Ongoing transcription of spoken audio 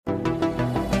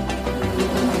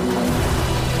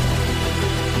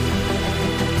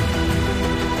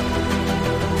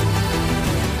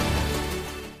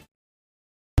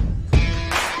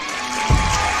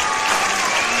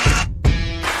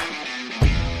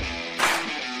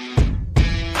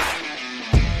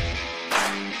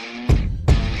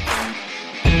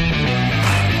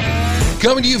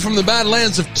Coming to you from the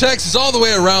Badlands of Texas, all the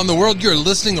way around the world. You're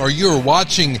listening or you're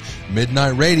watching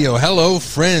Midnight Radio. Hello,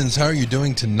 friends. How are you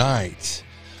doing tonight?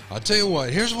 I'll tell you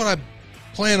what, here's what I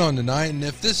plan on tonight. And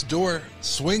if this door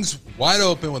swings wide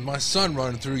open with my son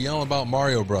running through yelling about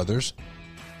Mario Brothers,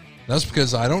 that's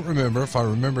because I don't remember if I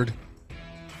remembered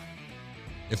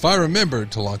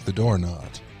to lock the door or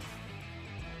not.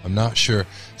 I'm not sure.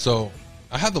 So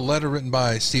I have the letter written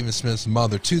by Stephen Smith's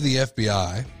mother to the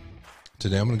FBI.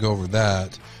 Today I'm going to go over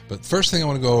that. But first thing I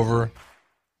want to go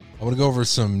over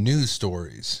some news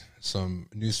stories. Some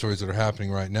news stories that are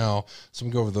happening right now. So I'm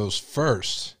going to go over those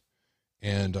first.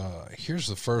 And here's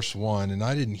the first one. And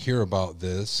I didn't hear about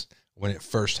this when it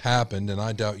first happened, and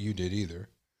I doubt you did either,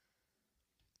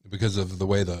 because of the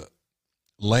way the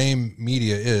lame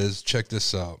media is. Check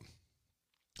this out.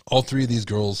 All three of these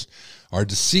girls are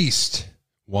deceased.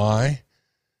 Why?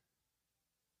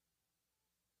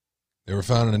 They were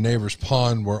found in a neighbor's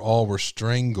pond where all were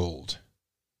strangled.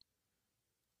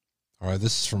 All right,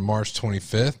 this is from March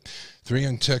 25th. 3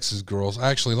 young Texas girls.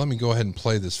 Actually, let me go ahead and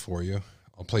play this for you.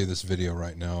 I'll play this video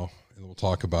right now, and we'll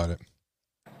talk about it.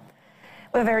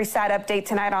 With a very sad update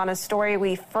tonight on a story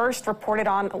we first reported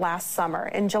on last summer.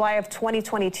 In July of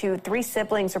 2022, 3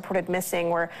 siblings reported missing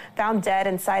were found dead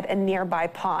inside a nearby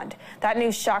pond. That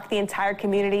news shocked the entire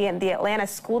community and the Atlanta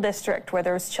school district where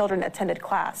those children attended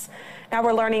class. Now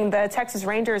we're learning the Texas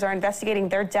Rangers are investigating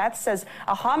their deaths as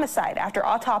a homicide after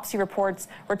autopsy reports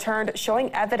returned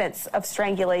showing evidence of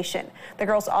strangulation. The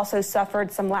girls also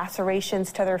suffered some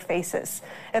lacerations to their faces.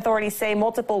 Authorities say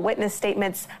multiple witness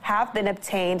statements have been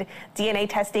obtained. DNA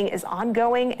testing is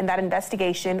ongoing and that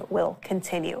investigation will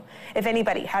continue. If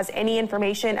anybody has any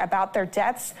information about their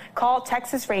deaths, call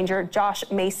Texas Ranger Josh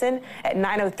Mason at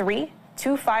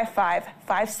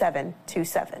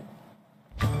 903-255-5727.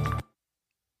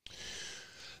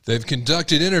 They've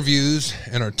conducted interviews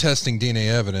and are testing DNA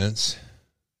evidence,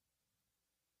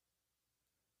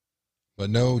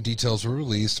 but no details were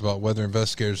released about whether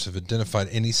investigators have identified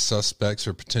any suspects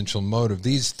or potential motive.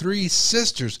 These 3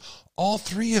 sisters, all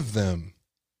 3 of them,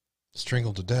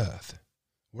 strangled to death.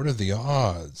 What are the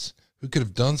odds? Who could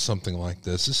have done something like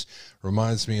this? This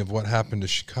reminds me of what happened to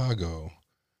Chicago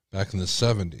back in the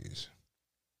 70s.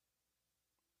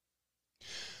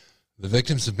 The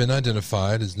victims have been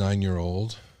identified as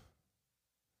 9-year-old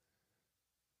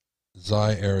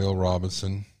Zai Ariel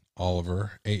Robinson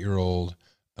Oliver, 8-year-old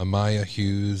Amaya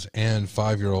Hughes, and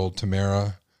 5-year-old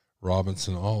Tamara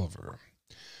Robinson Oliver.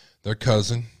 Their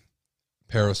cousin,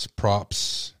 Paris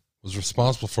Props, was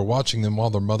responsible for watching them while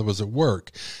their mother was at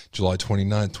work, July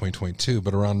 29, 2022.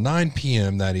 But around 9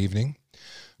 p.m. that evening,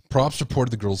 Props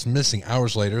reported the girls missing.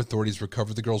 Hours later, authorities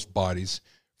recovered the girls' bodies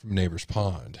from a neighbor's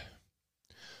pond.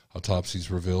 Autopsies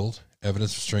revealed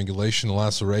evidence of strangulation and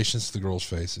lacerations to the girls'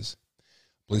 faces.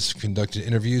 Police conducted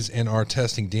interviews and are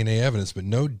testing DNA evidence, but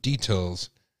no details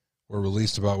were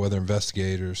released about whether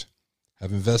investigators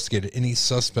have investigated any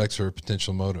suspects or a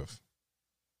potential motive.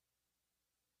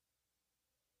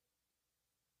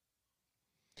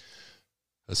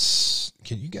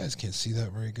 You guys can't see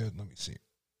that very good. Let me see.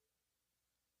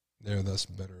 There, that's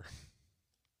better.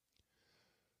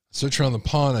 A search around the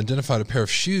pond identified a pair of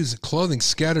shoes and clothing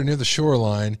scattered near the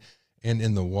shoreline and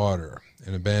in the water.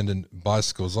 An abandoned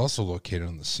bicycle is also located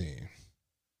on the scene.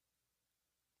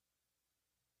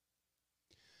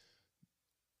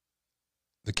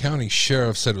 The county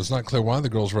sheriff said it was not clear why the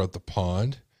girls were at the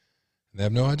pond. They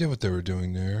have no idea what they were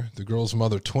doing there. The girl's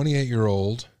mother,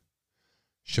 28-year-old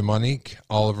Shamanique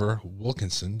Oliver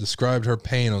Wilkinson, described her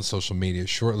pain on social media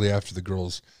shortly after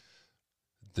the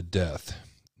death.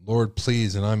 Lord,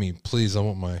 please, and I mean please, I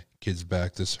want my kids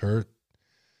back. This hurt.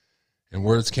 And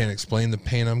words can't explain the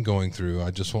pain I'm going through.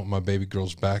 I just want my baby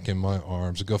girls back in my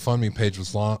arms. A GoFundMe page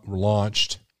was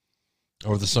launched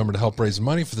over the summer to help raise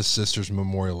money for the sisters'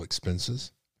 memorial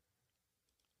expenses.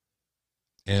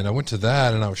 And I went to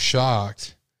that and I was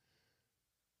shocked.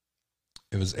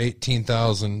 It was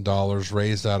 $18,000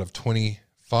 raised out of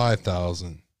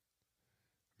 $25,000.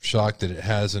 Shocked that it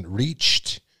hasn't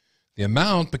reached the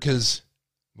amount because,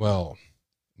 well,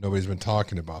 nobody's been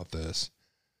talking about this.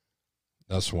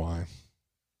 That's why.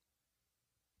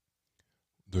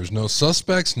 There's no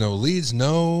suspects, no leads,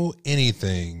 no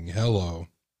anything. Hello.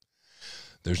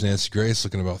 There's Nancy Grace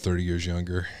looking about 30 years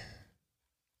younger.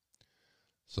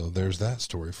 So there's that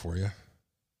story for you.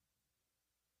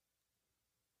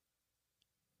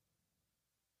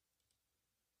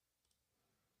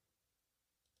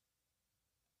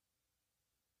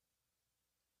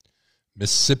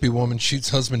 Mississippi woman shoots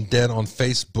husband dead on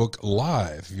Facebook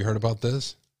Live. Have you heard about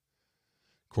this?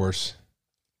 Of course,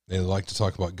 they like to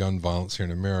talk about gun violence here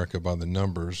in America by the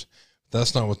numbers.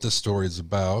 That's not what this story is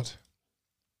about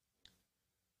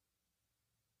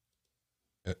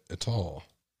at all.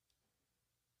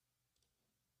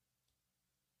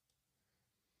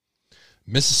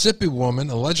 Mississippi woman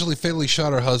allegedly fatally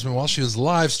shot her husband while she was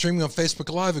live streaming on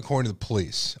Facebook Live, according to the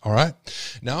police. All right.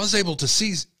 Now, I was able to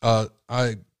see,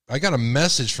 I got a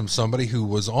message from somebody who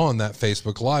was on that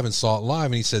Facebook Live and saw it live,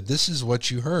 and he said, this is what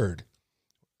you heard.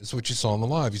 This is what you saw on the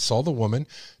live. You saw the woman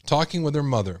talking with her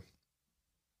mother.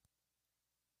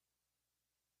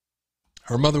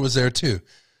 Her mother was there too.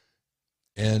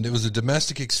 And it was a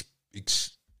domestic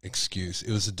excuse.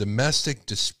 It was a domestic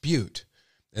dispute.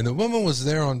 And the woman was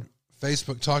there on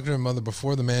Facebook talking to her mother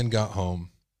before the man got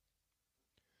home,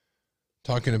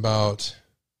 talking about,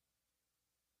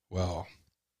 well,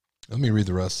 let me read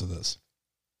the rest of this.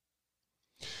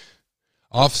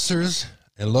 Officers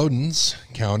in Loudons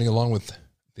County, along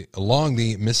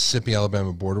the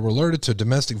Mississippi-Alabama border, were alerted to a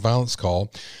domestic violence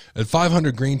call at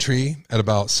 500 Green Tree at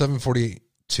about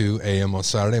 7:42 a.m. on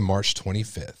Saturday, March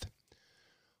 25th.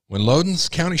 When Loudons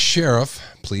County Sheriff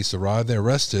police arrived, they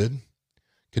arrested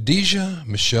Khadijah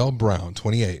Michelle Brown,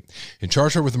 28, and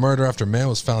charged her with murder after a man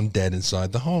was found dead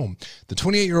inside the home. The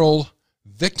 28-year-old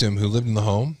victim who lived in the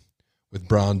home with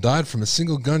Brown died from a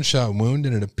single gunshot wound,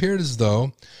 and it appeared as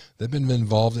though they'd been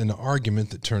involved in an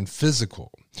argument that turned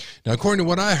physical. Now, according to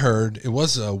what I heard, it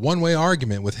was a one-way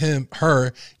argument with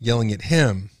her yelling at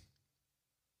him.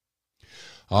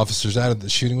 Officers added that the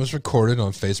shooting was recorded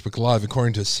on Facebook Live,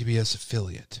 according to a CBS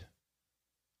affiliate.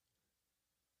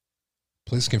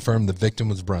 Police confirmed the victim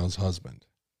was Brown's husband.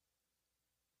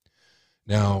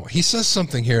 Now, he says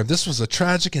something here. This was a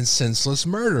tragic and senseless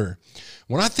murder.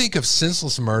 When I think of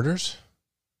senseless murders,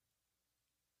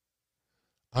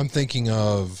 I'm thinking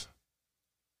of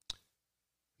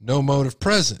no motive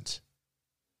present.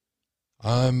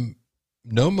 No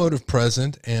motive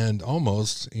present and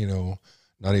almost,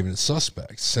 not even a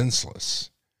suspect. Senseless.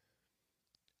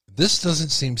 This doesn't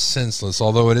seem senseless,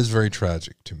 although it is very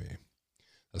tragic to me.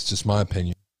 That's just my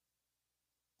opinion.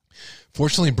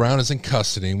 Fortunately, Brown is in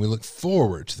custody, and we look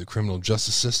forward to the criminal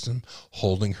justice system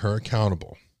holding her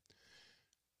accountable.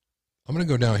 I'm going to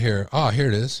go down here. Here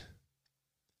it is.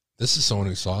 This is someone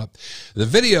who saw it. The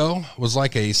video was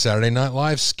like a Saturday Night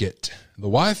Live skit. The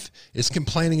wife is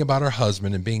complaining about her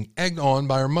husband and being egged on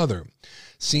by her mother.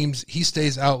 Seems he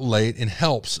stays out late and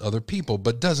helps other people,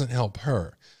 but doesn't help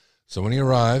her. So when he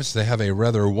arrives, they have a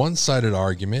rather one-sided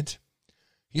argument.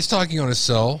 He's talking on his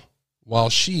cell while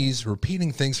she's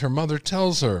repeating things her mother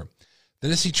tells her.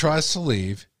 Then as he tries to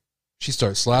leave, she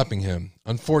starts slapping him.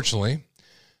 Unfortunately,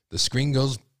 the screen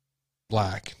goes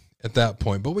black at that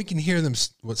point, but we can hear them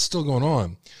what's still going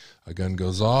on. A gun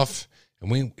goes off, and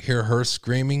we hear her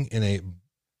screaming in a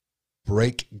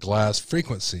break glass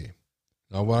frequency.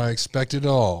 Not what I expected at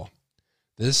all.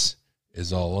 This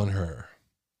is all on her.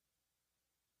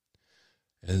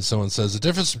 And someone says, the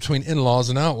difference between in-laws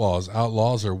and outlaws.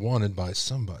 Outlaws are wanted by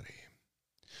somebody.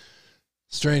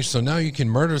 Strange. So now you can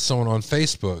murder someone on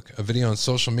Facebook, a video on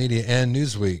social media, and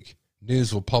Newsweek.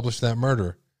 News will publish that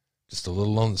murder. Just a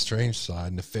little on the strange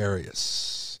side.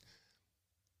 Nefarious.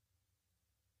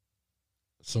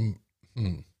 All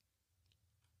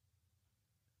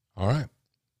right.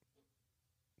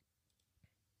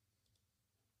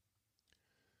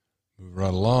 Move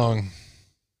right along.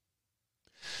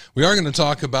 We are going to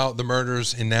talk about the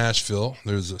murders in Nashville.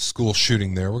 There's a school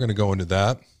shooting there. We're going to go into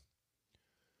that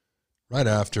right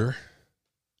after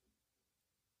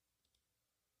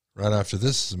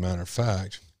this, as a matter of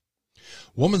fact.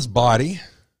 Woman's body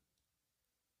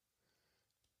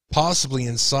possibly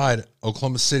inside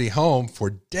Oklahoma City home for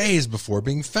days before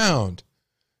being found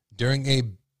during a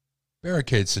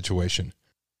barricade situation.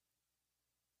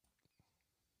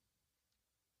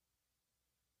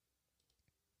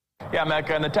 Yeah,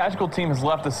 Mecca, and the tactical team has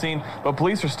left the scene, but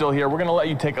police are still here. We're going to let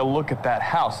you take a look at that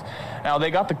house. Now,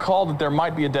 they got the call that there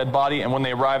might be a dead body, and when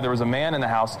they arrived, there was a man in the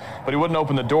house, but he wouldn't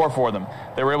open the door for them.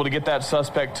 They were able to get that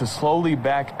suspect to slowly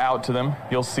back out to them.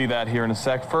 You'll see that here in a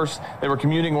sec. First, they were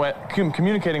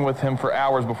communicating with him for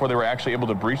hours before they were actually able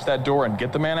to breach that door and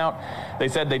get the man out. They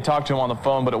said they talked to him on the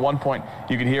phone, but at one point,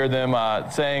 you could hear them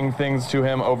saying things to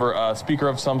him over a speaker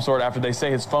of some sort after they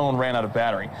say his phone ran out of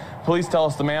battery. Police tell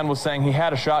us the man was saying he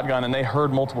had a shotgun, and they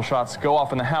heard multiple shots go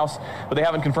off in the house, but they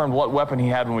haven't confirmed what weapon he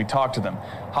had when we talked to them.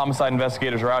 Homicide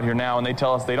investigators are out here now, and they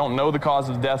tell us they don't know the cause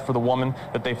of death for the woman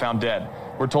that they found dead.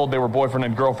 We're told they were boyfriend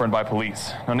and girlfriend by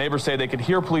police. Now, neighbors say they could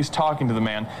hear police talking to the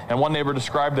man, and one neighbor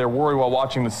described their worry while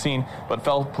watching the scene, but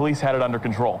felt police had it under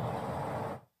control.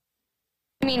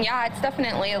 I mean, yeah, it's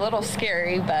definitely a little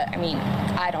scary, but I mean,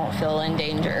 I don't feel in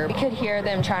danger. We could hear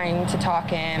them trying to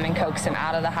talk him and coax him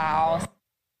out of the house.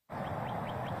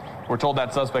 We're told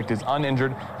that suspect is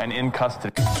uninjured and in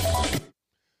custody.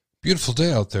 Beautiful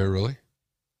day out there, really.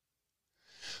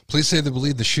 Police say they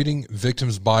believe the shooting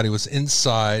victim's body was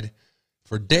inside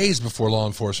for days before law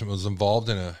enforcement was involved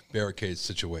in a barricade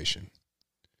situation.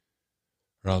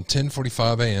 Around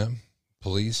 10:45 a.m.,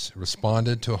 police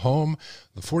responded to a home,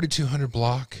 the 4200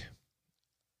 block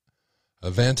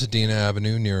of Vantadina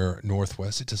Avenue near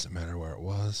Northwest. It doesn't matter where it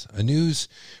was. A news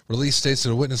release states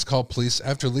that a witness called police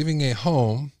after leaving a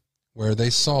home where they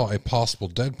saw a possible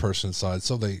dead person inside,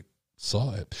 so they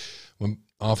saw it. When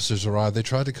officers arrived, they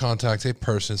tried to contact a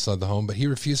person inside the home, but he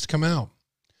refused to come out.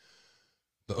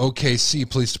 The OKC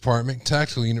Police Department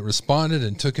tactical unit responded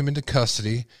and took him into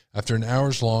custody after an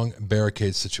hours-long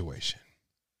barricade situation.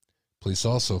 Police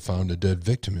also found a dead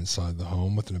victim inside the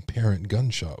home with an apparent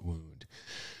gunshot wound.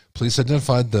 Police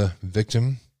identified the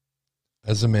victim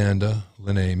as Amanda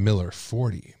Lene Miller,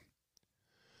 40.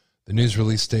 The news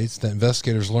release states that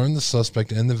investigators learned the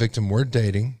suspect and the victim were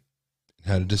dating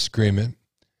and had a disagreement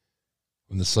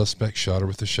when the suspect shot her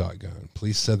with a shotgun.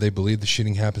 Police said they believe the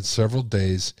shooting happened several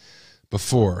days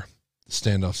before the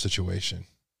standoff situation.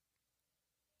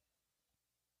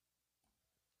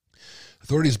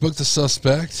 Authorities booked the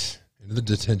suspect into the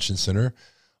detention center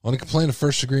on a complaint of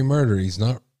first-degree murder.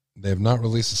 They have not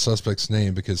released the suspect's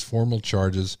name because formal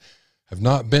charges have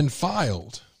not been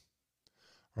filed.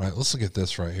 All right, let's look at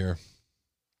this right here.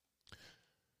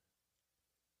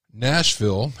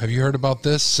 Nashville, have you heard about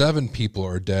this? 7 people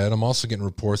are dead. I'm also getting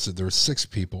reports that there were 6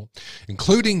 people,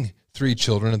 including 3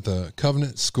 children, at the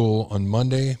Covenant School on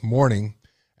Monday morning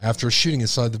after a shooting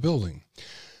inside the building.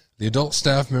 The adult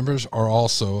staff members are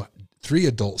also, 3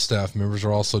 adult staff members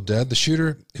are also dead. The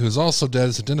shooter, who is also dead,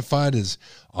 is identified as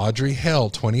Audrey Hell,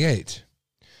 28.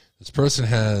 This person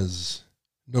has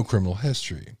no criminal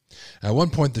history. At one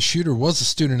point, the shooter was a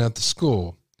student at the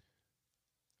school.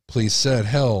 Police said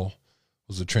Hell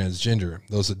was a transgender.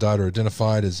 Those that died are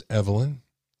identified as Evelyn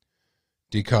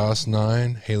DeCoste,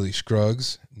 9, Haley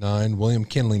Scruggs, 9, William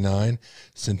Kinley, 9,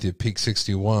 Cynthia Peak,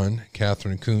 61,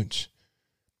 Catherine Kunch,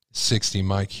 60,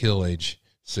 Mike Hill, age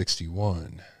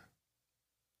 61.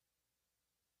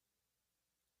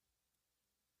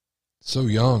 So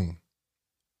young.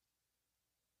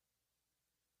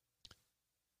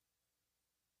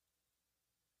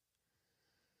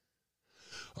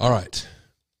 All right.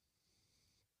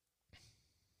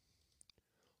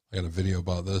 I got a video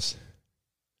about this.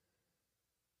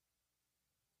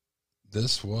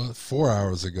 This was 4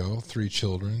 hours ago, 3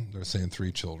 children. They're saying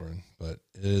 3 children, but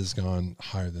it has gone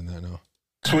higher than that now.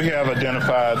 So we have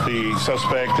identified the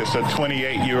suspect. It's a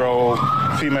 28-year-old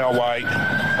female white,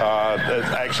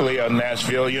 that's actually a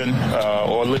Nashvilleian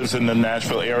or lives in the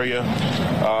Nashville area.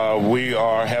 We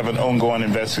are having an ongoing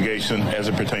investigation as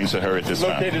it pertains to her at this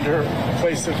time. Located her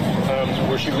place of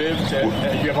where she lived,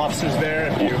 and you have officers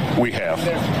there? We have.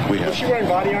 Was she wearing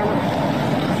body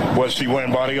armor? Was she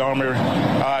wearing body armor?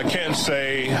 I can't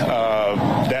say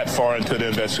that far into the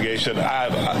investigation.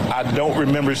 I don't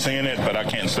remember seeing it, but I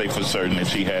can't say for certain if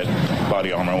she had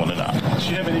body armor on or not. Does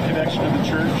she have any connection to the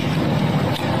church?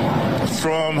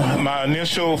 From my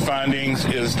initial findings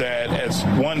is that at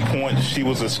one point she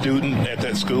was a student at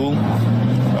that school,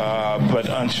 but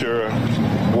unsure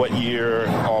what year,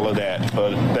 all of that.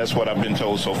 But that's what I've been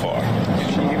told so far. Did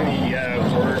she give any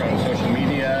word on social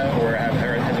media, or has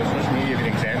her social media been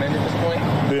examined at this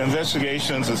point? The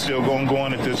investigations are still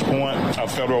going at this point. Our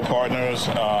federal partners,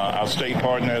 our state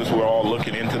partners, we're all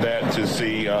looking into that to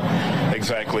see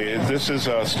exactly. This is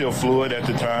still fluid at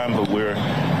the time, but we're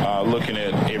looking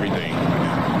at everything.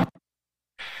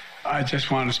 I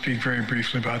just want to speak very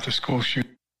briefly about the school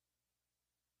shooting.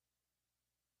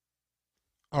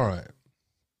 All right.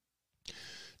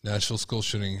 Nashville school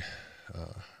shooting.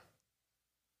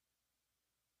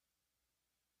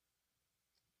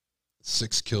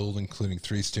 6 killed, including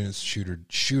 3 students.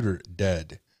 Shooter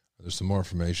dead. There's some more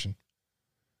information.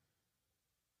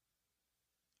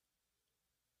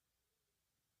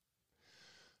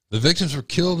 The victims were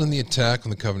killed in the attack on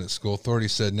the Covenant School.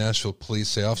 Authorities said Nashville police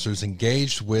say officers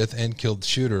engaged with and killed the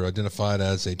shooter, identified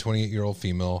as a 28-year-old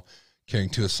female carrying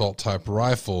 2 assault-type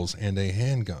rifles and a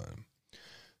handgun.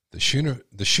 The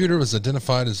shooter was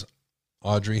identified as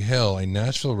Audrey Hell, a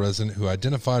Nashville resident who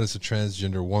identified as a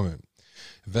transgender woman.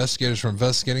 Investigators were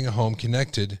investigating a home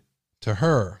connected to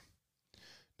her.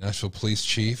 Nashville Police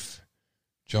Chief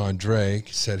John Drake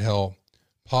said Hell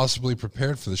possibly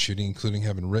prepared for the shooting, including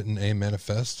having written a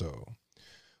manifesto.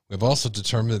 We have also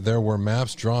determined that there were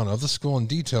maps drawn of the school in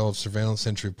detail of surveillance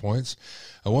entry points.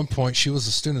 At one point, she was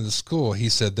a student of the school. He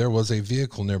said there was a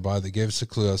vehicle nearby that gave us a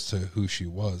clue as to who she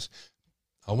was.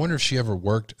 I wonder if she ever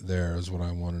worked there is what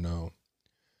I want to know.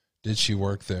 Did she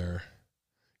work there?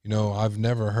 You know, I've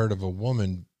never heard of a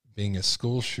woman being a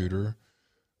school shooter,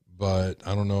 but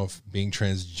I don't know if being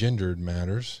transgendered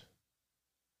matters.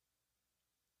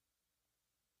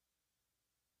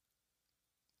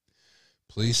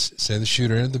 Police say the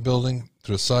shooter entered the building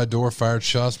through a side door, fired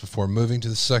shots before moving to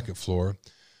the second floor,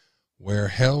 where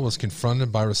Hale was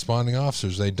confronted by responding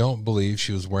officers. They don't believe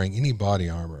she was wearing any body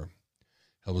armor.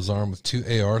 Hale was armed with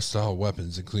 2 AR-style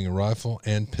weapons, including a rifle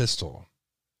and pistol.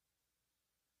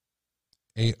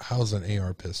 How's an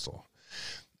AR pistol?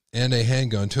 And a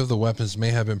handgun. 2 of the weapons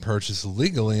may have been purchased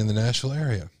legally in the Nashville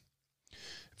area.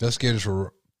 Investigators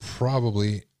were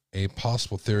probably a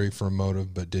possible theory for a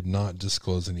motive, but did not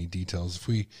disclose any details.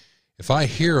 If I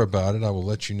hear about it, I will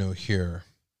let you know here.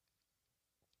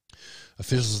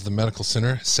 Officials of the medical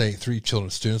center say 3 children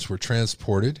students were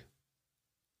transported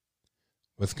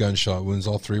with gunshot wounds.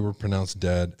 All 3 were pronounced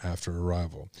dead after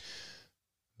arrival.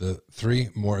 The 3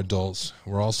 more adults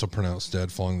were also pronounced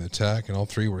dead following the attack, and all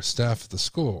 3 were staff at the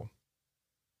school.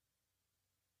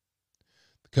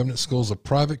 The Covenant School is a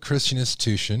private Christian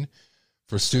institution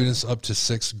for students up to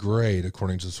 6th grade,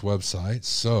 according to this website.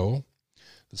 So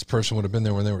this person would have been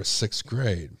there when they were 6th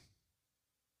grade.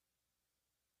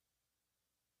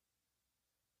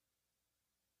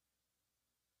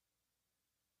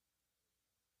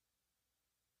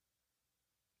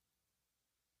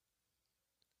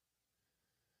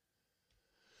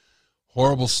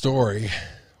 Horrible story.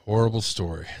 Horrible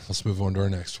story. Let's move on to our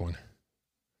next one.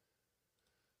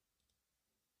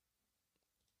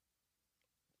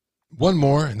 One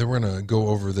more, and then we're going to go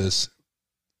over this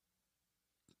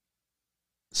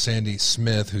Sandy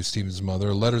Smith, who's Stephen's mother,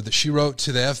 a letter that she wrote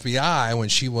to the FBI when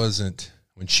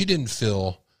she didn't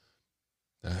feel,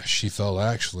 she felt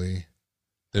actually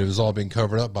that it was all being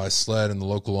covered up by SLED and the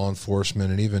local law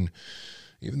enforcement and even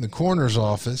the coroner's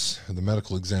office, or the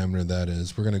medical examiner, that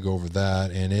is. We're going to go over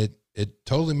that, and it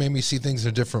totally made me see things in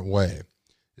a different way.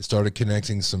 It started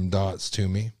connecting some dots to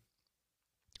me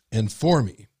and for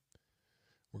me.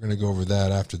 We're going to go over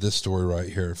that after this story right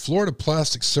here. Florida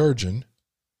plastic surgeon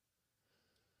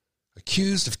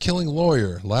accused of killing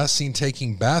lawyer, last seen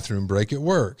taking bathroom break at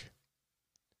work.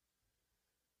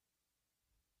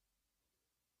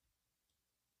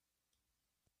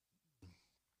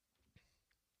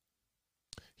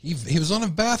 He was on a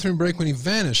bathroom break when he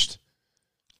vanished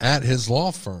at his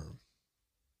law firm,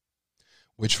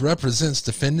 which represents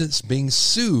defendants being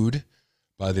sued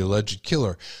by the alleged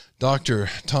killer.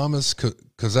 Dr. Thomas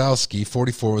Kozlowski,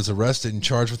 44, was arrested and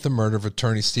charged with the murder of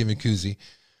attorney Stephen Kuzy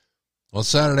on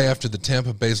Saturday after the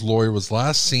Tampa-based lawyer was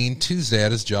last seen Tuesday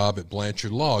at his job at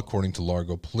Blanchard Law, according to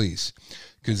Largo police.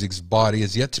 Kuzy's body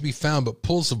is yet to be found, but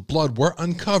pools of blood were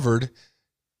uncovered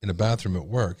in a bathroom at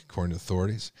work, according to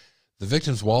authorities. The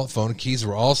victim's wallet, phone, and keys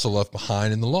were also left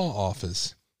behind in the law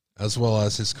office, as well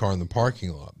as his car in the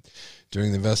parking lot.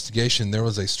 During the investigation, there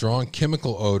was a strong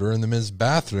chemical odor in the men's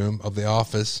bathroom of the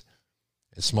office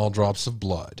and small drops of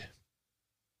blood.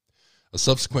 A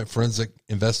subsequent forensic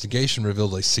investigation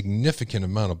revealed a significant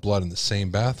amount of blood in the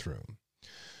same bathroom.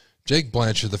 Jake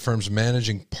Blanchard, the firm's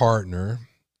managing partner,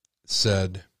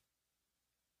 said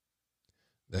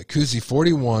that Kuzy,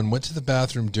 41, went to the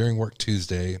bathroom during work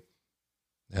Tuesday.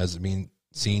 Hasn't been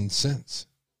seen since.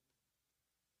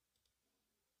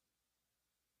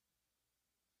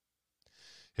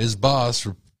 His boss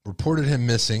reported him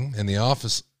missing, and the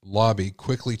office lobby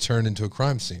quickly turned into a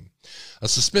crime scene. A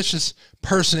suspicious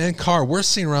person and car were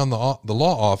seen around the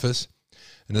law office,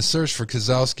 and a search for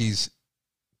Kozlowski's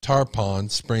Tarpon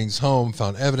Springs home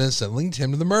found evidence that linked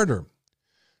him to the murder.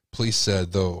 Police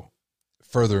said, though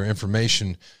further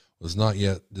information was not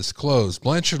yet disclosed,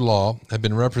 Blanchard Law had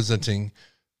been representing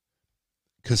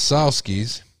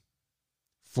Kozlowski's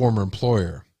former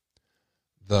employer,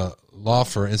 the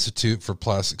Laufer Institute for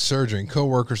Plastic Surgery, and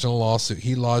co-workers in a lawsuit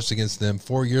he lodged against them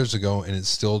 4 years ago, and it's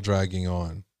still dragging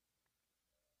on.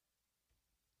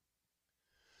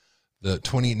 The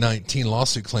 2019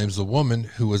 lawsuit claims the woman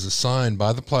who was assigned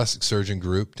by the plastic surgeon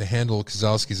group to handle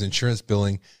Kozlowski's insurance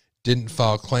billing didn't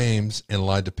file claims and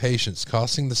lied to patients,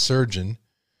 costing the surgeon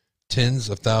tens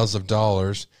of thousands of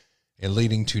dollars and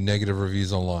leading to negative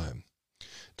reviews online.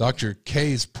 Dr.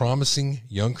 K's promising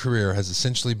young career has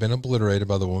essentially been obliterated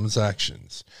by the woman's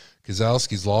actions.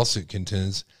 Kozlowski's lawsuit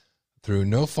contends, through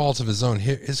no fault of his own,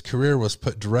 his career was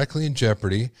put directly in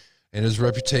jeopardy and his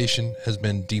reputation has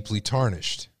been deeply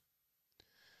tarnished.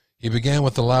 He began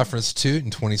with the Laufer Institute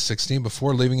in 2016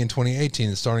 before leaving in 2018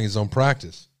 and starting his own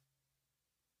practice.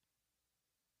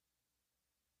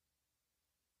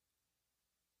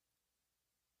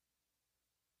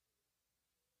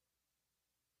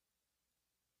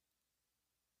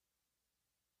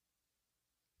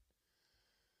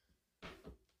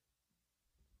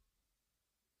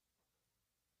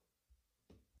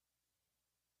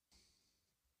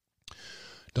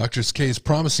 Dr. K's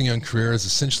promising young career has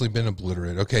essentially been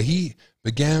obliterated. Okay, he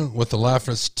began with the Lafayette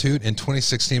Institute in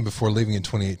 2016 before leaving in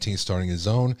 2018, starting his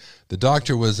own. The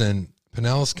doctor was in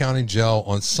Pinellas County Jail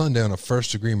on Sunday on a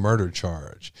first-degree murder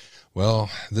charge. Well,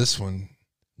 this one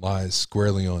lies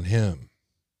squarely on him.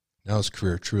 Now his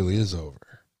career truly is over.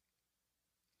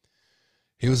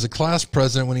 He was a class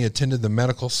president when he attended the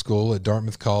medical school at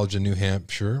Dartmouth College in New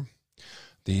Hampshire.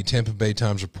 The Tampa Bay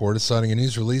Times reported, citing a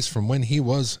news release from when he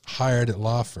was hired at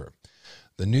Laffer.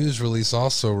 The news release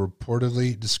also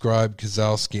reportedly described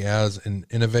Kozlowski as an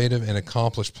innovative and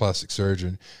accomplished plastic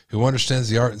surgeon who understands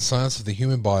the art and science of the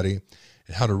human body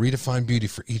and how to redefine beauty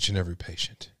for each and every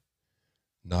patient.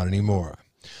 Not anymore.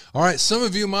 All right, some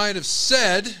of you might have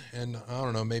said, and I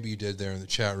don't know, maybe you did there in the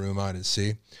chat room, I didn't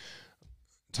see,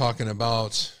 talking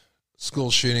about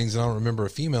school shootings. I don't remember a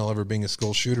female ever being a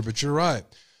school shooter, but you're right.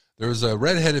 There was a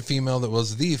redheaded female that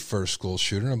was the first school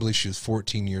shooter, and I believe she was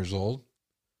 14 years old.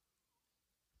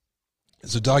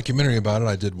 There's a documentary about it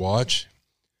I did watch,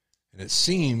 and it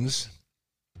seems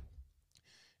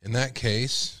in that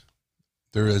case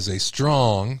there is a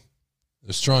strong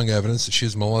evidence that she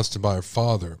was molested by her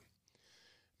father.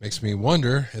 Makes me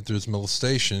wonder if there's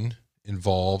molestation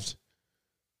involved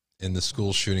in the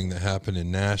school shooting that happened in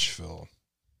Nashville.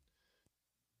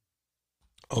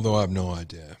 Although I have no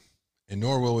idea. And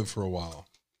nor will we for a while.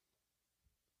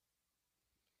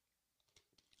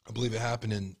 I believe it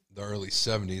happened in the early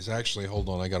 70s. Actually, hold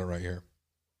on, I got it right here.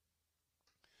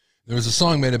 There was a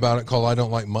song made about it called I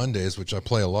Don't Like Mondays, which I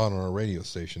play a lot on our radio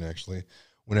station, actually,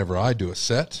 whenever I do a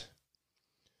set.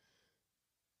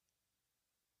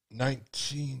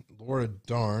 Laura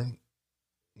Darn.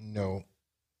 No.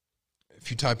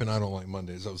 If you type in I Don't Like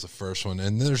Mondays, that was the first one.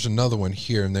 And there's another one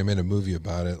here, and they made a movie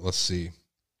about it. Let's see.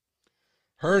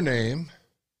 Her name,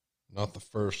 not the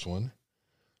first one,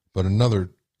 but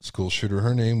another school shooter,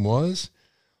 her name was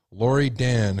Lori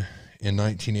Dan in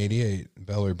 1988.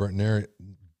 Valerie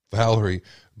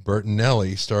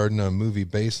Bertinelli starred in a movie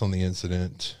based on the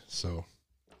incident. So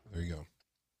there you go.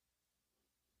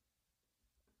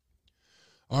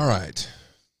 All right.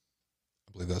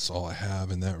 I believe that's all I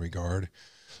have in that regard.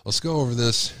 Let's go over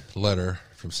this letter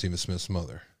from Stephen Smith's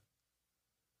mother.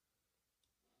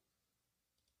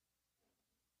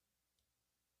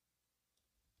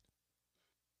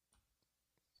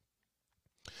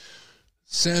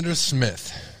 Sandra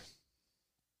Smith.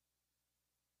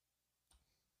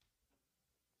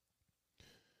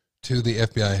 To the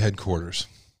FBI headquarters.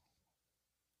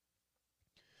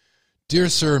 Dear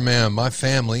Sir, Ma'am, my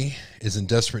family is in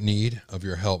desperate need of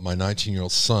your help. My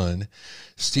 19-year-old son,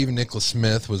 Stephen Nicholas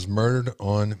Smith, was murdered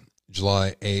on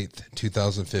July 8th,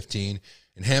 2015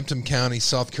 in Hampton County,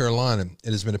 South Carolina.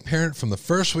 It has been apparent from the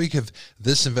first week of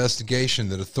this investigation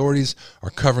that authorities are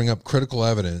covering up critical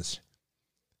evidence,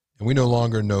 and we no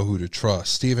longer know who to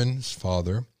trust. Stephen's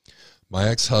father, my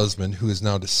ex-husband, who is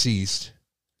now deceased,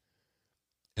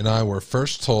 and I were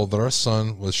first told that our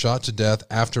son was shot to death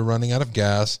after running out of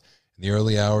gas in the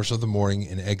early hours of the morning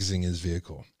and exiting his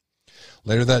vehicle.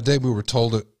 Later that day, we were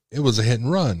told it was a hit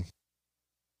and run.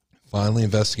 Finally,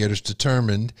 investigators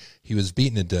determined he was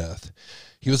beaten to death.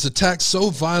 He was attacked so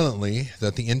violently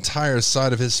that the entire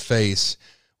side of his face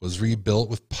was rebuilt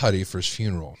with putty for his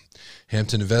funeral.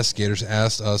 Hampton investigators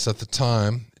asked us at the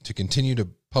time to continue to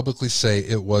publicly say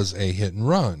it was a hit and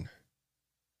run.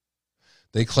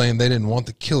 They claimed they didn't want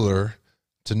the killer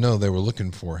to know they were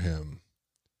looking for him.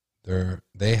 There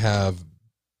have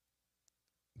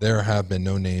been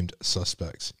no named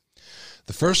suspects.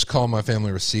 The first call my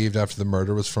family received after the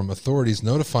murder was from authorities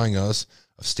notifying us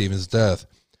of Stephen's death.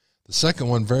 The second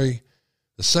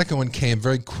one came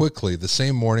very quickly the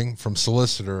same morning from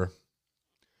solicitor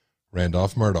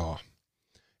Randolph Murdaugh.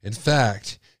 In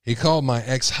fact, he called my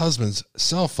ex-husband's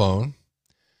cell phone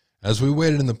as we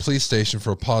waited in the police station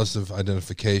for a positive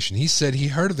identification. He said he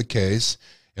heard of the case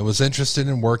and was interested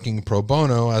in working pro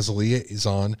bono as a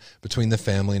liaison between the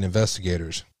family and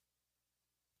investigators.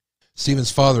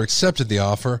 Stephen's father accepted the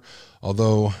offer,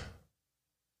 although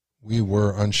we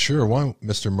were unsure why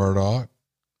Mr. Murdaugh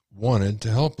wanted to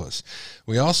help us.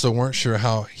 We also weren't sure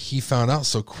how he found out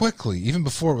so quickly, even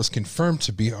before it was confirmed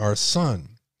to be our son.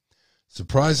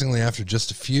 Surprisingly, after just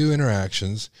a few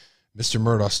interactions, Mr.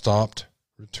 Murdaugh stopped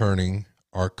returning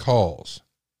our calls.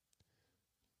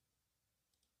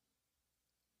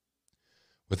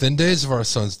 Within days of our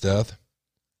son's death,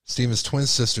 Stephen's twin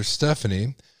sister,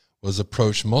 Stephanie, was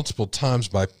approached multiple times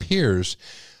by peers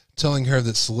telling her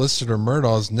that Solicitor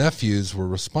Murdaugh's nephews were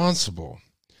responsible.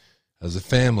 As a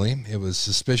family, it was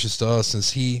suspicious to us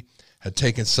since he had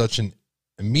taken such an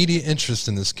immediate interest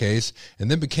in this case and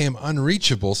then became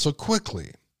unreachable so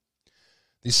quickly.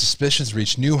 These suspicions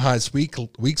reached new heights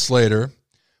weeks later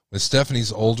when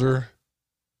Stephanie's older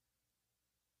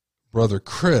brother,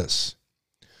 Chris,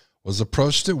 was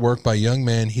approached at work by a young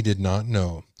man he did not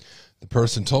know. The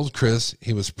person told Chris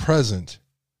he was present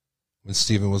when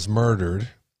Stephen was murdered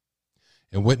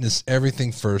and witnessed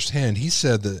everything firsthand. He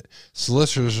said that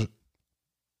Solicitor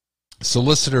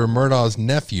Murdaugh's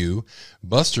nephew,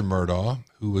 Buster Murdaugh,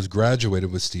 who was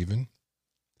graduated with Stephen,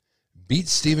 beat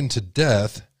Stephen to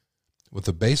death with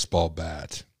a baseball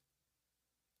bat.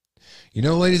 You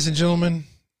know, ladies and gentlemen,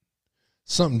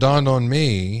 something dawned on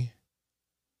me.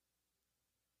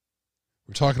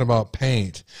 We're talking about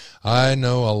paint. I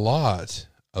know a lot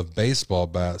of baseball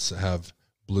bats that have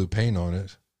blue paint on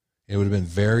it. It would have been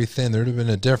very thin. There would have been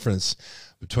a difference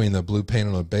between the blue paint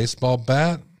on a baseball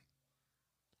bat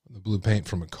and the blue paint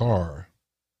from a car.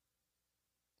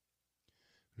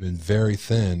 It would have been very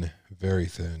thin, very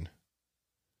thin.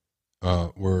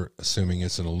 We're assuming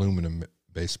it's an aluminum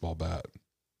baseball bat.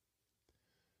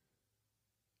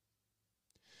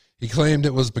 He claimed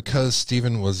it was because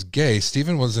Stephen was gay.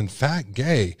 Stephen was in fact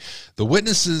gay. The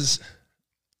witness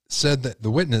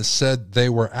said they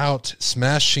were out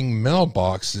smashing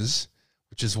mailboxes,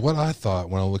 which is what I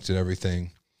thought when I looked at everything.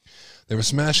 They were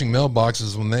smashing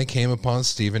mailboxes when they came upon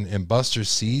Stephen, and Buster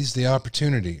seized the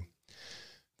opportunity.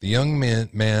 The young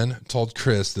man told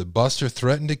Chris that Buster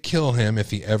threatened to kill him if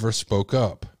he ever spoke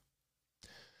up.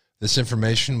 This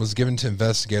information was given to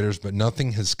investigators, but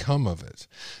nothing has come of it.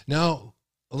 Now,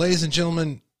 ladies and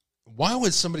gentlemen, why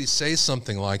would somebody say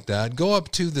something like that? Go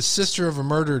up to the sister of a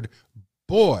murdered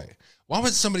boy. Why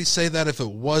would somebody say that if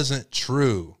it wasn't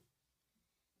true?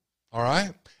 All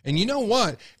right? And you know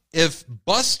what? If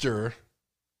Buster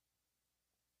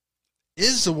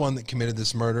is the one that committed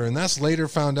this murder, and that's later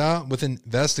found out with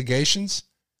investigations,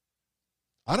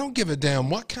 I don't give a damn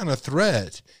what kind of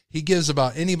threat he gives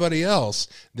about anybody else.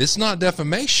 This is not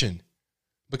defamation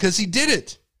because he did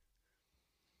it.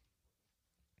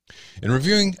 In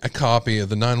reviewing a copy of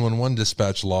the 911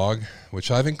 dispatch log, which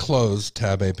I've enclosed,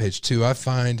 tab A, page 2, I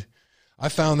found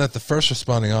that the first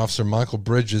responding officer, Michael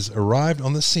Bridges, arrived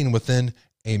on the scene within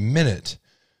a minute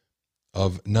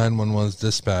of 911's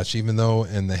dispatch, even though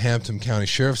in the Hampton County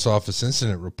Sheriff's Office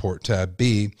incident report, tab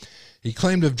B, he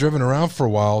claimed to have driven around for a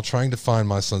while trying to find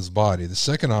my son's body. The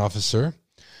second officer,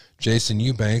 Jason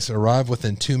Eubanks, arrived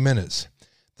within 2 minutes.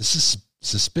 This is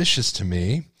suspicious to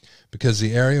me because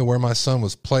the area where my son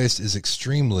was placed is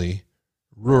extremely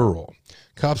rural.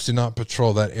 Cops do not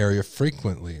patrol that area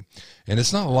frequently, and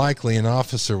it's not likely an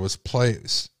officer was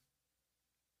placed.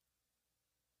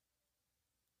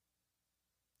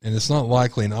 And it's not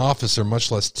likely an officer, much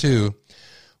less two,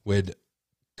 would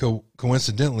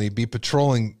coincidentally be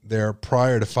patrolling there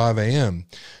prior to 5 a.m.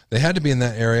 They had to be in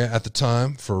that area at the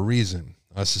time for a reason.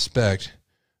 I suspect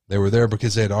they were there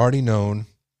because they already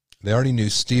knew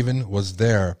Stephen was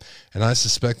there, and I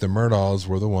suspect the Murdaughs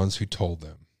were the ones who told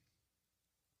them.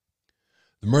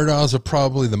 The Murdaughs are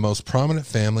probably the most prominent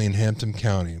family in Hampton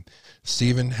County.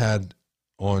 Stephen had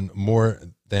on more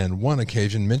than one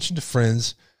occasion mentioned to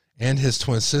friends and his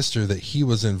twin sister that he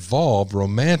was involved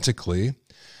romantically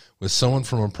with someone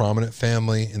from a prominent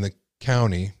family in the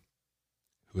county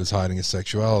who was hiding his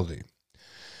sexuality.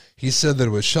 He said that it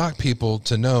would shock people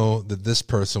to know that this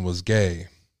person was gay.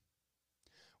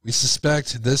 We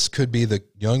suspect this could be the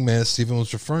young man Stephen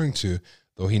was referring to,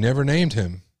 though he never named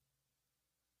him.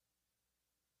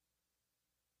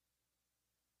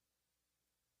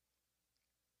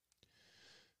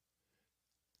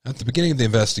 At the beginning of the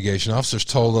investigation, officers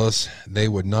told us they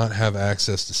would not have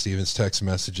access to Stephen's text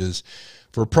messages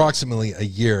for approximately a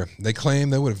year. They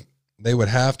claimed they would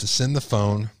have to send the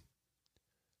phone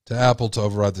to Apple to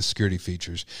override the security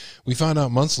features. We found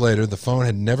out months later the phone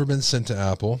had never been sent to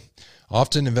Apple.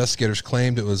 Often investigators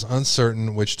claimed it was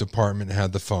uncertain which department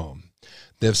had the phone.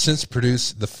 They have since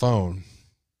produced the phone,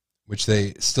 which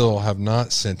they still have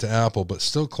not sent to Apple, but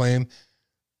still claim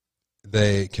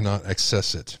they cannot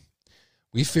access it.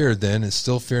 We feared then and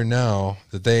still fear now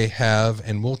that they have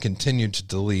and will continue to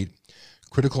delete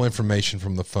critical information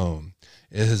from the phone.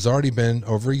 It has already been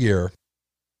over a year,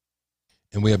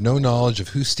 and we have no knowledge of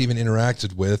who Stephen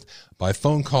interacted with by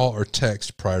phone call or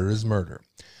text prior to his murder.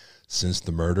 Since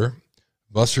the murder,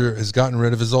 Buster has gotten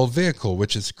rid of his old vehicle,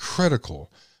 which is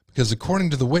critical because according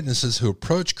to the witnesses who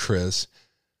approached Chris,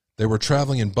 they were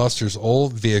traveling in Buster's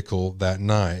old vehicle that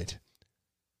night.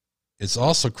 It's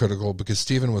also critical because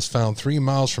Stephen was found 3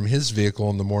 miles from his vehicle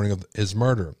on the morning of his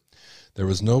murder. There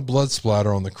was no blood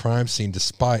splatter on the crime scene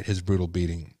despite his brutal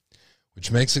beating,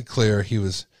 which makes it clear he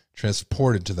was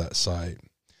transported to that site.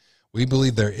 We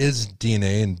believe there is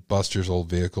DNA in Buster's old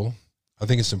vehicle. I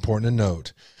think it's important to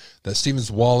note that Stephen's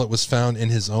wallet was found in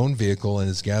his own vehicle and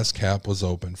his gas cap was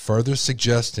open, further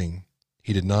suggesting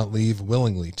he did not leave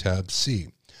willingly. Tab C.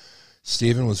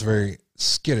 Stephen was very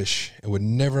skittish and would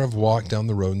never have walked down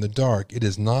the road in the dark. It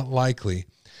is not likely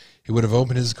he would have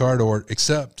opened his car door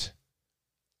except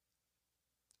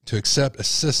to accept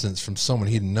assistance from someone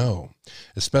he didn't know,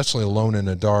 especially alone in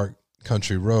a dark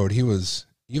country road. He was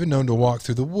even known to walk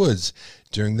through the woods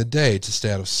during the day to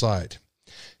stay out of sight.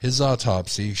 His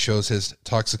autopsy shows his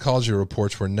toxicology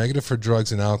reports were negative for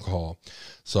drugs and alcohol,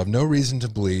 so I have no reason to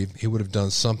believe he would have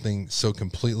done something so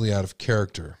completely out of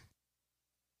character.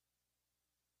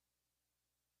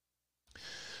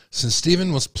 Since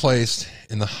Stephen was placed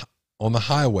on the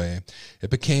highway,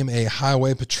 it became a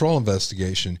highway patrol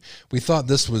investigation. We thought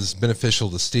this was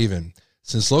beneficial to Stephen,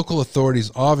 since local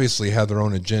authorities obviously had their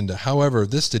own agenda. However,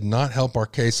 this did not help our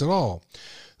case at all.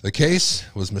 The case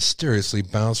was mysteriously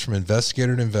bounced from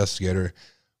investigator to investigator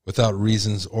without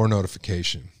reasons or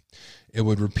notification. It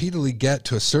would repeatedly get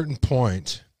to a certain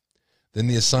point, then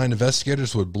the assigned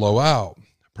investigators would blow out,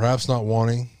 perhaps not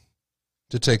wanting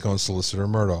to take on Solicitor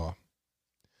Murdaugh.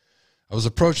 I was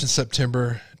approached in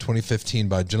September 2015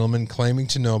 by a gentleman claiming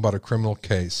to know about a criminal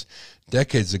case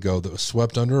decades ago that was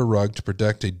swept under a rug to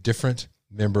protect a different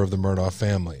member of the Murdaugh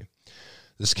family.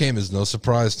 This came as no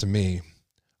surprise to me.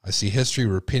 I see history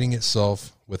repeating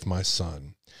itself with my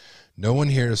son. No one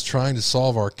here is trying to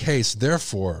solve our case.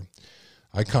 Therefore,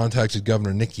 I contacted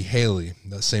Governor Nikki Haley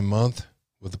that same month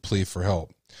with a plea for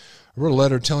help. I wrote a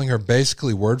letter telling her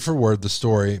basically word for word the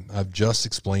story I've just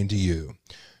explained to you.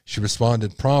 She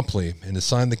responded promptly and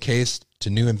assigned the case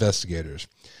to new investigators.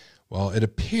 While it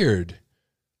appeared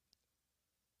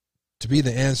to be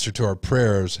the answer to our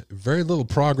prayers, very little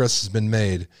progress has been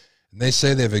made, and they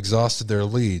say they've exhausted their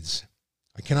leads.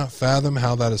 I cannot fathom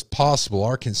how that is possible.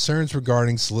 Our concerns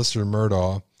regarding Solicitor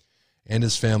Murdaugh and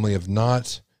his family have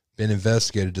not been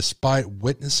investigated despite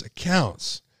witness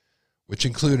accounts, which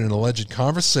include an alleged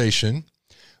conversation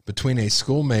between a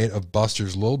schoolmate of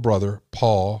Buster's little brother,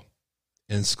 Paul,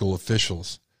 and school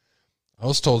officials. I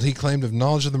was told he claimed to have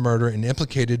knowledge of the murder and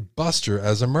implicated Buster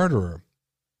as a murderer.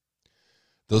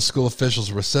 Those school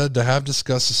officials were said to have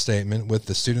discussed the statement with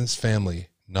the student's family,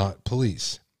 not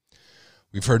police.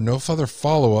 We've heard no further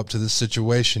follow-up to this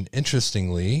situation.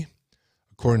 Interestingly,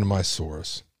 according to my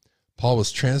source, Paul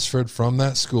was transferred from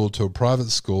that school to a private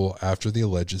school after the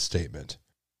alleged statement.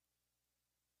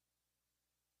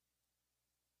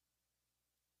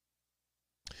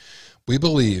 We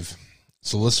believe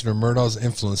Solicitor Murdaugh's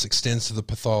influence extends to the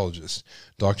pathologist,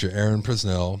 Dr. Aaron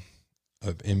Presnell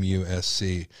of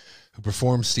MUSC, who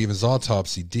performed Stephen's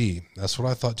autopsy. D. That's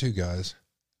what I thought too, guys.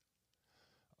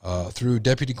 Through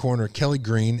Deputy Coroner Kelly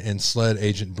Green and SLED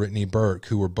Agent Brittany Burke,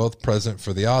 who were both present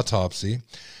for the autopsy,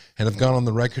 and have gone on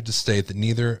the record to state that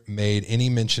neither made any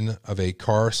mention of a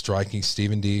car striking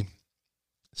Stephen.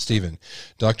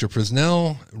 Dr.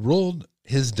 Presnell ruled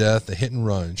his death a hit and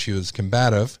run. She was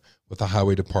combative with the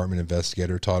Highway Department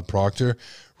investigator, Todd Proctor,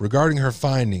 regarding her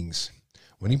findings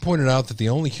when he pointed out that the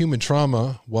only human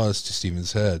trauma was to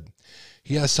Stephen's head.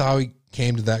 He asked how he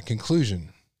came to that conclusion.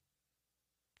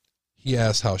 He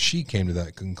asked how she came to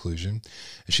that conclusion,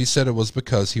 and she said it was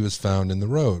because he was found in the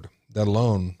road. That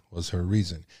alone was her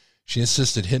reason. She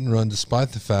insisted hit and run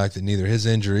despite the fact that neither his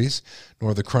injuries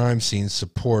nor the crime scene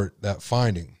support that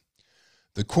finding.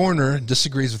 The coroner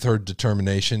disagrees with her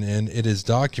determination, and it is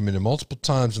documented multiple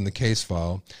times in the case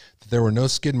file that there were no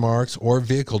skid marks or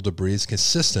vehicle debris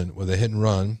consistent with a hit and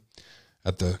run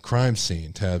at the crime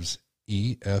scene, tabs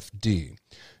E, F, D.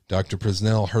 Dr.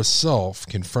 Presnell herself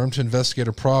confirmed to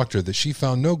Investigator Proctor that she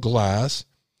found no glass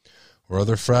or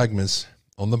other fragments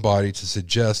on the body to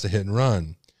suggest a hit and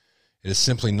run. It is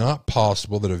simply not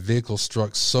possible that a vehicle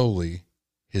struck solely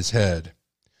his head.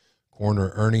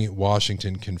 Coroner Ernie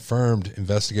Washington informed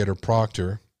Investigator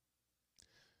Proctor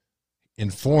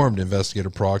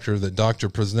that Dr.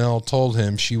 Presnell told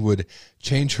him she would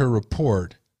change her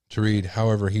report to read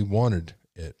however he wanted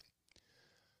it.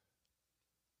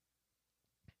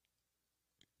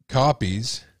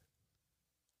 Copies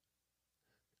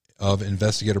of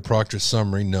Investigator Proctor's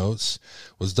summary notes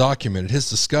was documented. His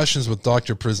discussions with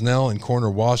Dr. Presnell and Coroner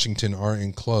Washington are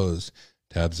enclosed,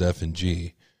 tabs F and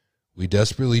G. We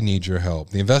desperately need your help.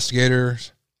 The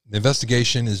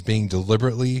investigation is being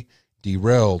deliberately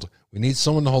derailed. We need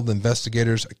someone to hold the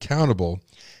investigators accountable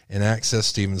and access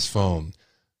Stephen's phone.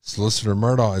 Solicitor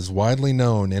Murdaugh is widely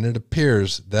known, and it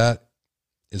appears that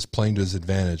is playing to his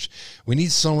advantage. We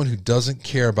need someone who doesn't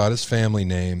care about his family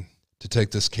name to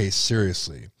take this case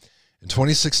seriously. In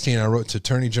 2016, I wrote to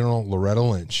Attorney General Loretta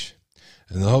Lynch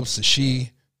in the hopes that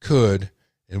she could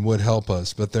and would help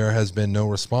us, but there has been no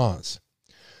response.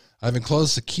 I've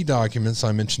enclosed the key documents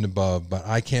I mentioned above, but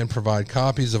I can provide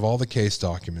copies of all the case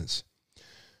documents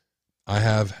I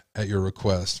have at your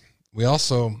request. We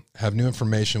also have new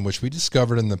information which we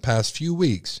discovered in the past few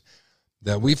weeks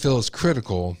that we feel is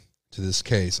critical to this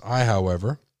case.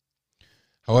 However,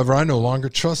 I no longer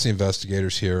trust the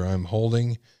investigators here. I'm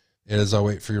holding it as I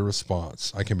wait for your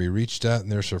response. I can be reached at,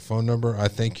 and there's her phone number. I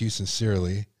thank you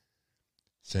sincerely,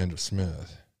 Sandra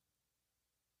Smith.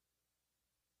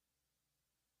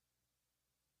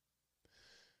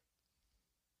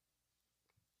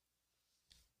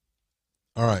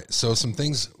 All right, so some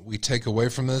things we take away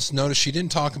from this. Notice she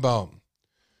didn't talk about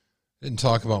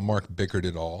Mark Bickert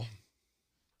at all.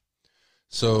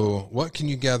 So what can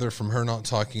you gather from her not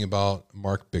talking about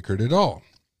Mark Bickert at all?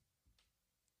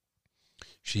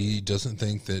 She doesn't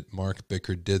think that Mark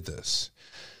Bickert did this.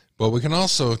 But we can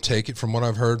also take it from what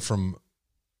I've heard from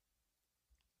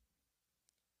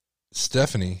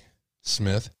Stephanie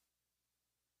Smith,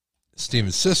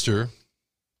 Stephen's sister.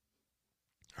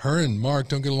 Her and Mark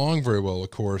don't get along very well, of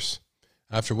course.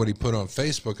 After what he put on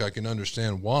Facebook, I can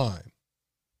understand why.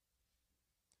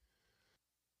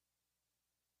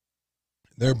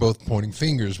 They're both pointing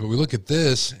fingers, but we look at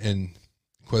this, and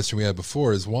the question we had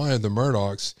before is, why are the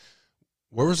Murdaughs,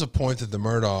 where was the point that the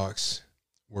Murdaughs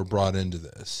were brought into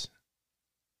this?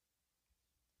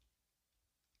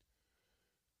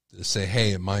 To say,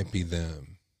 hey, it might be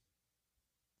them.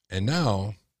 And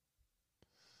now,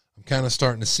 I'm kind of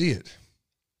starting to see it.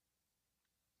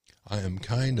 I am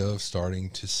kind of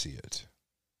starting to see it.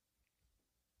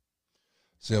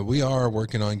 So we are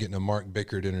working on getting a Mark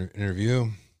Bickert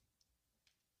interview.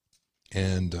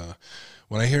 And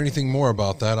when I hear anything more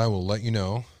about that, I will let you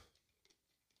know.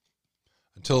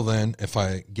 Until then, if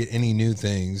I get any new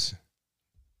things,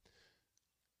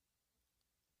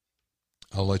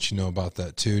 I'll let you know about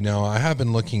that too. Now, I have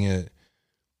been looking at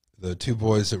the two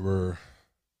boys that were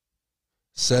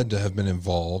said to have been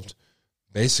involved,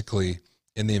 basically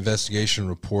in the investigation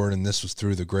report, and this was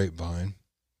through the grapevine.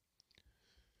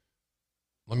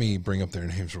 Let me bring up their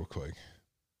names real quick.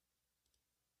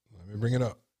 Let me bring it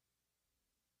up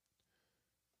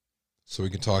so we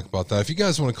can talk about that. If you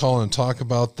guys want to call in and talk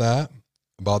about that,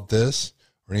 about this,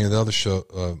 or any of the other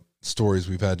stories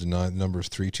we've had tonight, the number is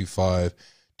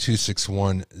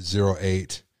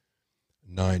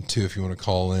 325-261-0892 if you want to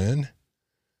call in.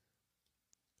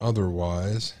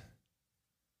 Otherwise,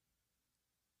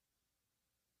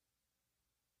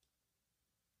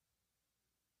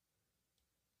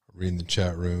 reading the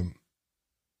chat room.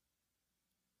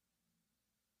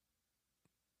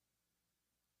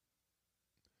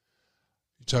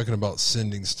 You're talking about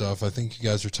sending stuff. I think you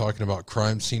guys are talking about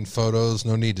crime scene photos.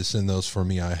 No need to send those for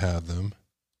me. I have them.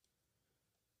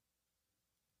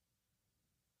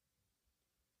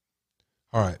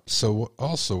 All right. So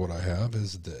also what I have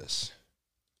is this.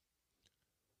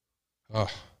 Yeah,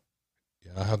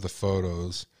 I have the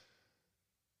photos.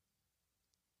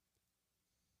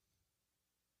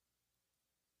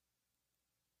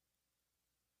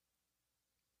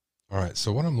 All right,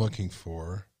 so what I'm looking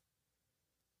for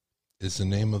is the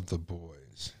name of the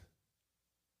boys.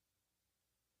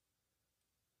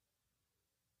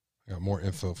 I got more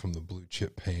info from the Blue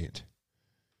Chip Paint.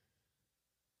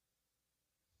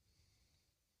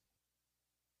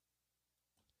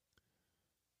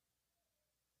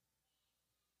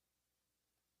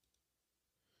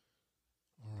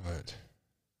 All right.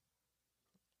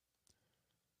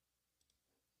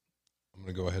 I'm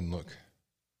going to go ahead and look.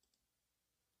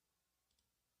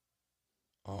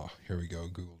 Oh, here we go,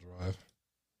 Google Drive.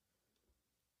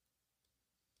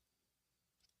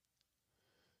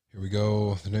 Here we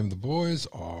go. The name of the boys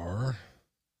are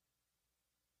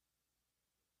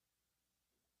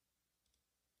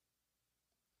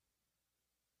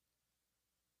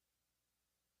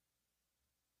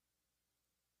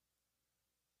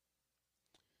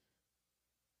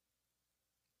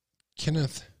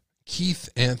Keith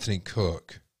Anthony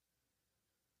Cook.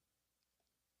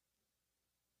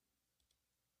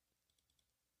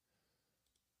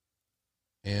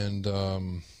 And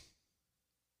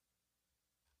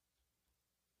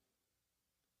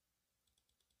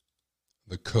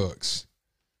the Cooks.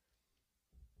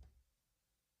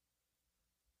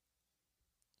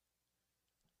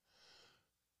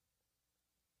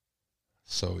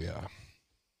 So, yeah.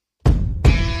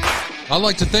 I'd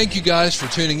like to thank you guys for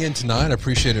tuning in tonight. I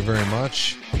appreciate it very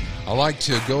much. I like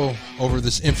to go over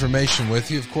this information with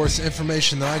you. Of course, the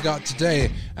information that I got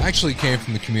today actually came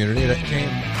from the community. That came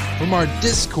from our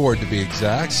Discord, to be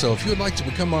exact. So if you would like to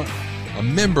become a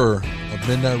member of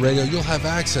Midnight Radio, you'll have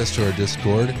access to our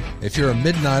Discord. If you're a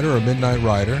Midnighter or a Midnight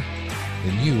Rider,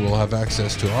 then you will have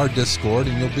access to our Discord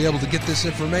and you'll be able to get this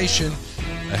information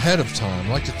ahead of time.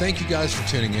 I'd like to thank you guys for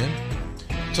tuning in.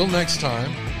 Till next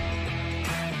time,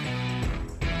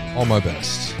 all my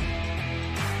best.